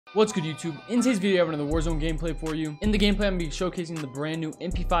What's good, YouTube? In today's video, I have another Warzone gameplay for you. In the gameplay, I'm going to be showcasing the brand new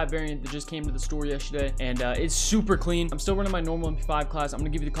MP5 variant that just came to the store yesterday, and it's super clean. I'm still running my normal MP5 class. I'm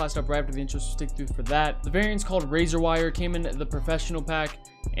going to give you the class up right after the intro, so stick through for that. The variant's called Razor Wire, came in the professional pack,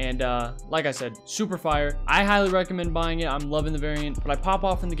 and like I said, super fire. I highly recommend buying it. I'm loving the variant, but I pop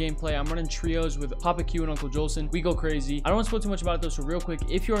off in the gameplay. I'm running trios with itsEyeQew and Uncle Jolson. We go crazy. I don't want to spoil too much about it though, so real quick,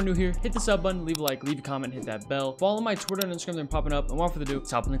 if you are new here, hit the sub button, leave a like, leave a comment, hit that bell. Follow my Twitter and Instagram, they're popping up, and without further ado,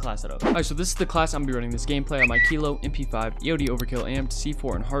 let's hop in the class setup. Alright, so this is the class I'm gonna be running this gameplay on my Kilo, MP5, EOD Overkill, Amped,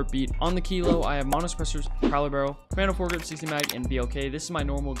 C4, and Heartbeat. On the Kilo, I have mono suppressors, Prowler Barrel, Commando foregrip, 60 mag, and BLK. This is my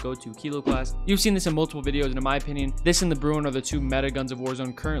normal go-to Kilo class. You've seen this in multiple videos, and in my opinion, this and the Bruin are the two meta guns of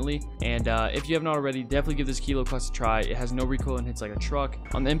Warzone currently. And if you have not already, definitely give this Kilo class a try. It has no recoil and hits like a truck.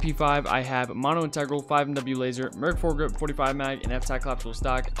 On the MP5, I have mono integral, 5MW laser, Merc foregrip, 45 mag, and F-Tac collapsible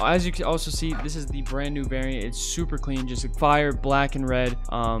stock. As you can also see, this is the brand new variant. It's super clean, just fire, black and red.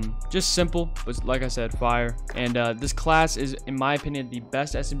 Just simple, but like I said, fire. And this class is, in my opinion, the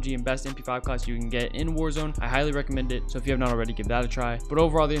best SMG and best MP5 class you can get in Warzone. I highly recommend it. So if you have not already, give that a try. But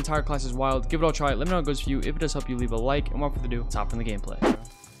overall, the entire class is wild. Give it all a try. Let me know how it goes for you. If it does help you, leave a like. And without further ado, let's hop in the gameplay.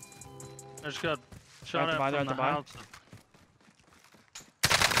 I just got shot at from the house.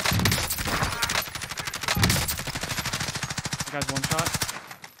 You guys one shot.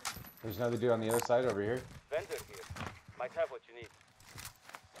 There's another dude on the other side over here. Vendor here. Might have what you need.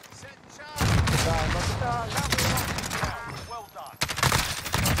 Well done.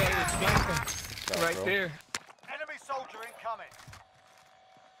 Okay, it's flanking. Right there. Enemy soldier incoming.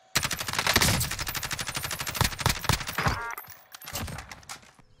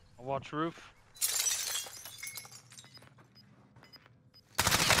 I'll watch roof.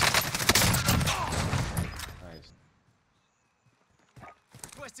 Nice.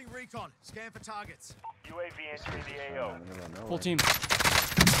 Requesting recon. Scan for targets. UAV entering the AO. Full team.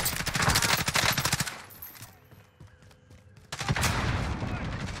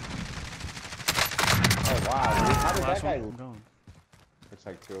 Oh wow, dude. How did Last that guy? one. I'm going. Looks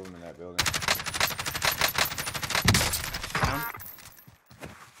like two of them in that building. Down.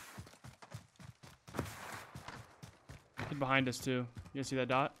 Kid behind us too. You guys see that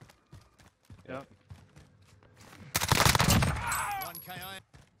dot? Yep. 1 KI.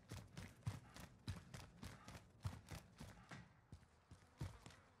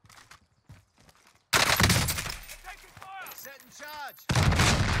 Set and charge.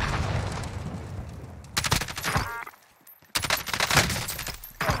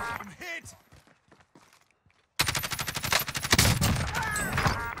 I'm hit.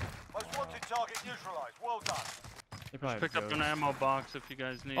 Most wanted target neutralized. Well done. They probably have Pick up an ghosts. ammo box if you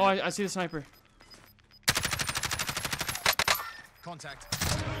guys need Oh, it. I see the sniper. Contact.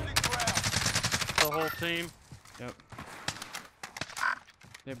 Losing ground. The whole team. Yep.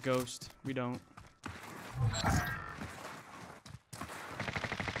 They have ghost. We don't.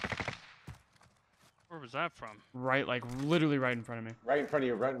 Where was that from? Right, like literally right in front of me. Right in front of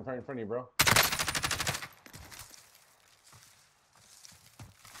you, right in front of you, bro.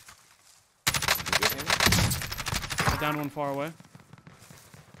 Did you get him? I downed one far away.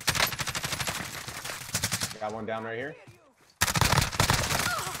 Got one down right here.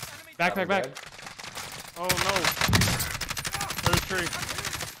 Back, That back, one back. dead. Oh no. Other tree.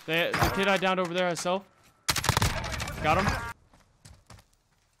 The kid I downed over there herself. Got him.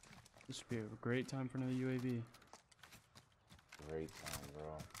 This would be a great time for another UAV. Great time,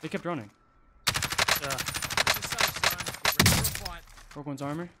 bro. They kept running. Yeah. It's a safe zone. Get ready for a fight. Broke one's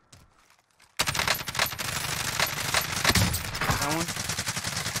armor. That one.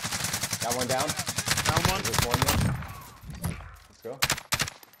 Got one down. Down one. There's one more. Let's go.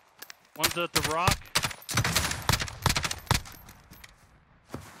 One's at the rock.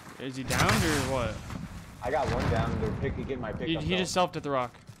 Is he downed or what? I got one down. They're getting my pickup. He just selfed at the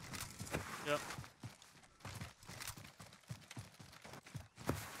rock. Yep.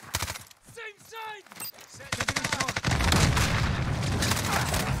 Same side. Set taking a shot.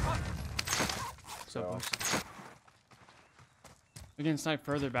 So So- close. We're getting sniped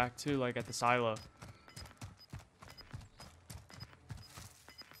further back too, like at the silo.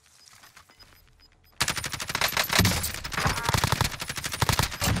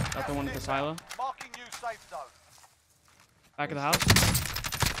 Got the one at the silo. Marking new safe zone. Back of the house.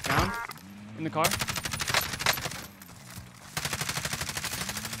 Down. In the car.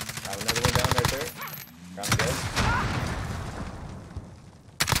 Got another one down right there. Got him dead.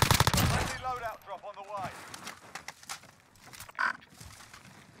 Friendly loadout drop on the way.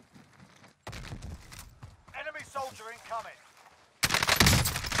 Enemy soldier incoming.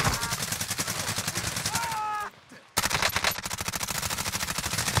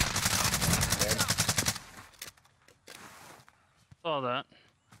 saw that.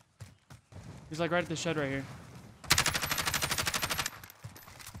 He's like right at the shed right here.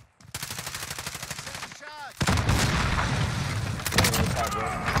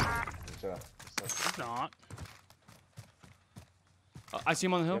 He's not. I see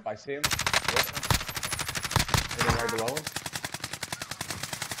him on the hill. Yep, I see him. Yep. Hitting right below him.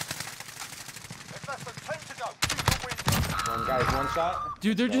 There's less than 10 to go. Keep the win. One guy's one shot.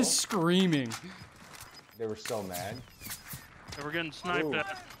 Dude, they're Go. just screaming. They were so mad. They were getting sniped Ooh.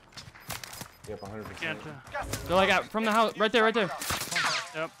 at. Yep, 100%. Can't. They're like out from the house, right there, right there.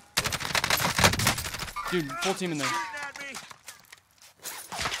 Yep. Dude, full team in there.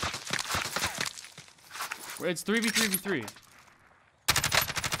 It's 3v3v3.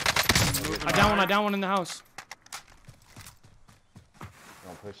 I down one in the house.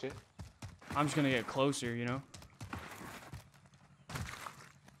 Don't push it. I'm just gonna get closer, you know?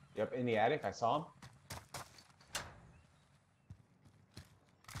 Yep, in the attic. I saw him.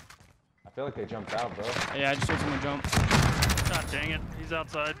 I feel like they jumped out, bro. Yeah, I just heard someone jump. God dang it. He's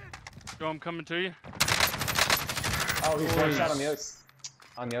outside. Joe, I'm coming to you. Oh, he's one shot on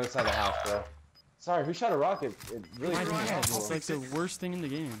the other side of the house, bro. Sorry, who shot a rocket? It really threw me off. It's like the worst thing in the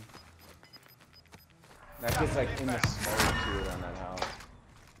game. That kid's like in the smoke too on that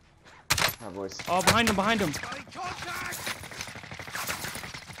house. My voice. Oh, behind him, behind him.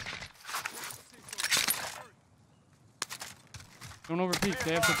 Don't overpeak,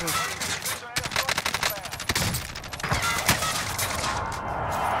 they have to push.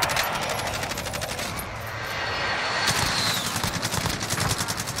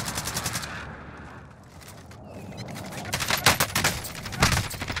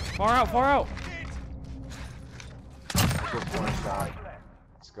 Far out, far out. Good one shot.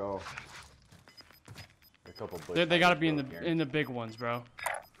 Let's go. A couple They gotta be in the big ones, bro.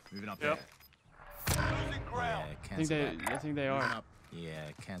 Moving up Yep. there. Losing ground. Yeah, I cancel that. think they Moving are. up.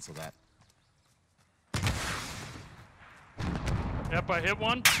 Yeah, cancel that. Yep, I hit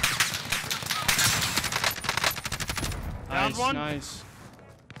one. Nice, Downed one. nice.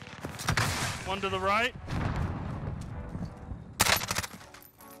 One to the right.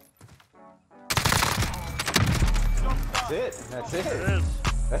 That's it. That's It it. is.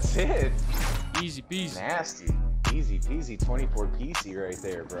 That's it. Easy peasy. Nasty. Easy peasy 24 PC right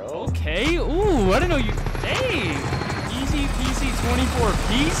there, bro. Okay, ooh, I didn't know you. Hey! Easy peasy 24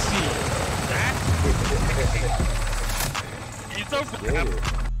 PC. He's so Yeah.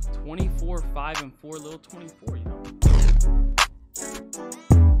 24, 5, and 4, little 24, you know.